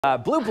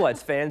Blue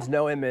Bloods fans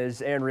know him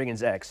as Aaron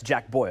Regan's ex,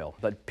 Jack Boyle.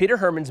 But Peter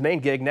Hermann's main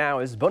gig now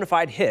is bona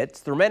fide hits,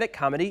 the romantic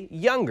comedy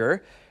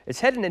Younger. It's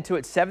heading into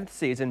its 7th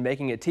season,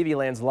 making it TV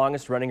Land's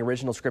longest-running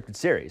original scripted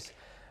series.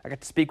 I got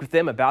to speak with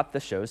them about the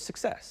show's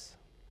success.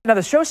 Now,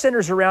 the show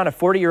centers around a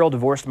 40-year-old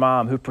divorced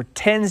mom who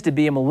pretends to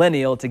be a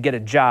millennial to get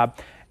a job.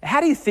 How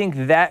do you think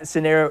that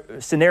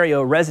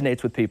scenario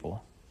resonates with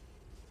people?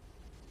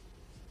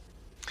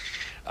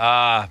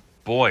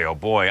 Boy, oh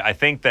boy. I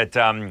think that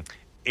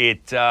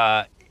it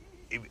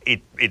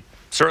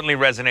certainly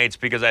resonates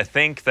because I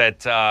think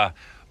that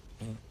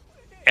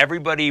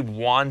everybody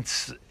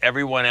wants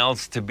everyone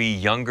else to be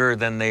younger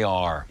than they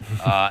are,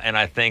 and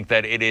I think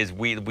that it is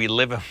we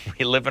live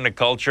in a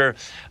culture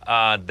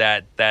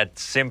that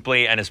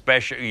simply, and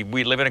especially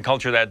we live in a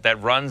culture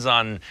that runs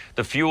on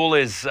the fuel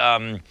is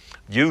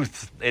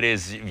youth. It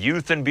is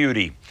youth and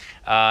beauty.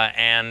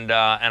 And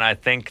I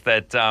think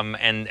that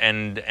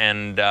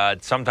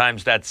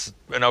sometimes that's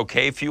an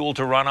okay fuel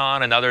to run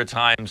on, and other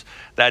times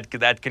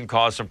that can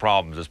cause some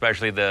problems,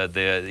 especially and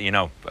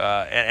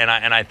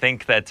I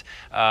think that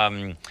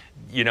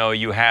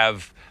you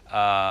have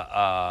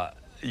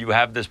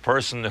this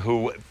person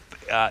who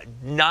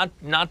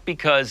not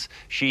because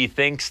she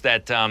thinks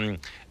that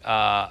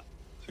not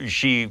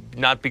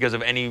because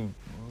of any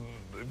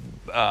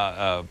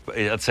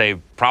let's say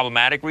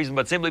problematic reason,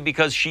 but simply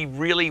because she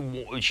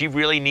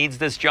really needs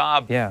this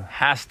job,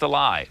 has to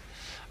lie,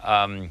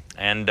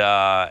 and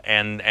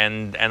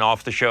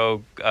off the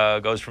show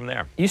goes from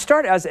there. You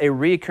start as a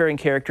recurring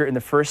character in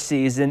the first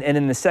season, and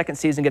in the second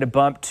season get a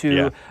bump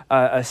to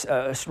a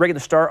regular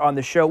star on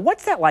the show.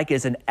 What's that like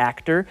as an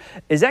actor?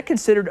 Is that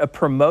considered a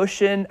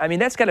promotion? I mean,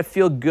 that's got to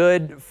feel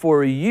good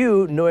for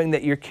you, knowing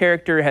that your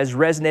character has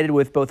resonated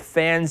with both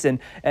fans and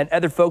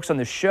other folks on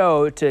the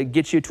show to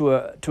get you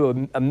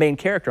to a main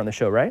character on the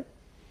show, right?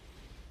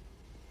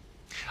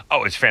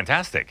 Oh, it's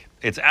fantastic.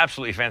 It's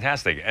absolutely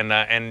fantastic.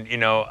 And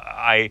you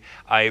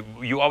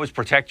always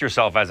protect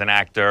yourself as an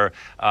actor.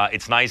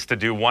 It's nice to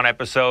do one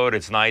episode.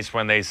 It's nice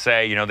when they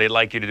say, they'd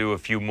like you to do a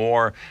few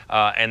more.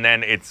 And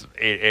then you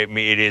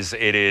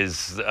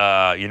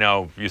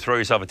throw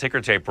yourself a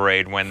ticker tape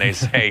parade when they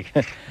say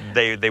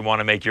they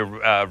want to make you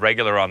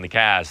regular in the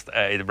cast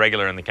and a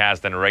regular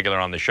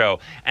on the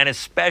show. And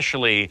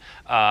especially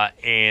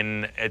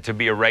to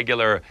be a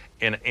regular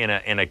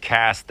in a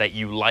cast that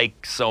you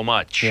like so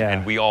much,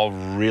 and we all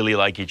really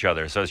like each other.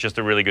 So it's just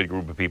a really good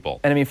group of people.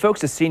 And I mean, folks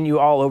have seen you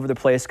all over the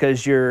place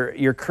because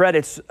your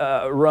credits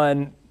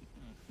run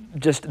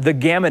just the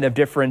gamut of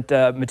different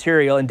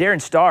material. And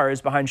Darren Star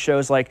is behind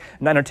shows like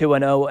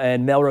 90210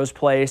 and Melrose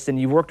Place, and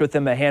you've worked with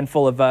him a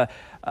handful of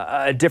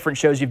different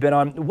shows you've been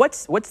on.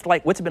 What's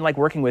it been like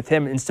working with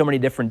him in so many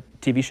different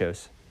TV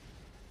shows?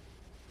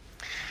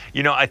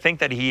 I think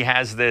that he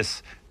has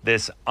this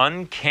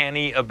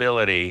uncanny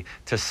ability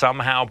to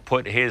somehow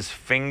put his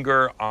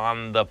finger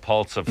on the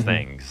pulse of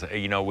things.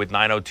 With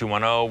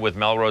 90210, with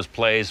Melrose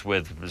Place,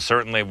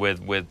 certainly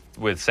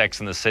with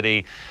Sex and the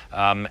City,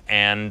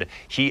 and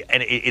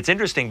it's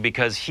interesting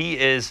because he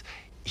is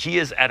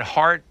at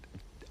heart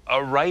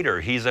a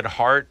writer. He's at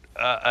heart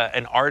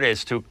an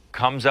artist who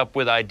comes up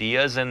with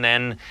ideas and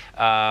then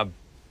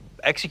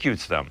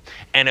executes them.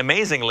 And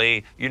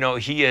amazingly,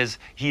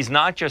 he's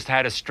not just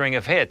had a string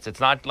of hits. It's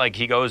not like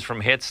he goes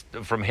from hit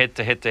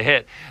to hit to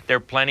hit. There are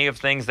plenty of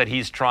things that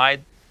he's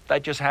tried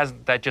that just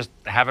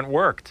haven't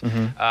worked.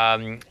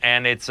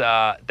 And it's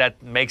that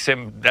makes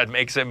him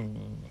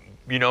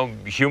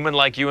human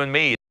like you and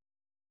me.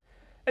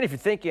 And if you're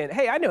thinking,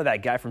 hey, I know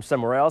that guy from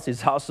somewhere else,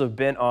 he's also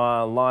been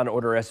on Law &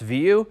 Order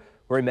SVU,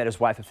 where he met his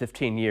wife of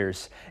 15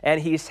 years.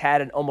 And he's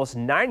had an almost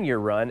 9-year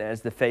run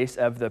as the face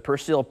of the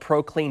Persil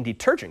Pro Clean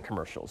detergent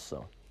commercials.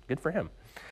 So good for him.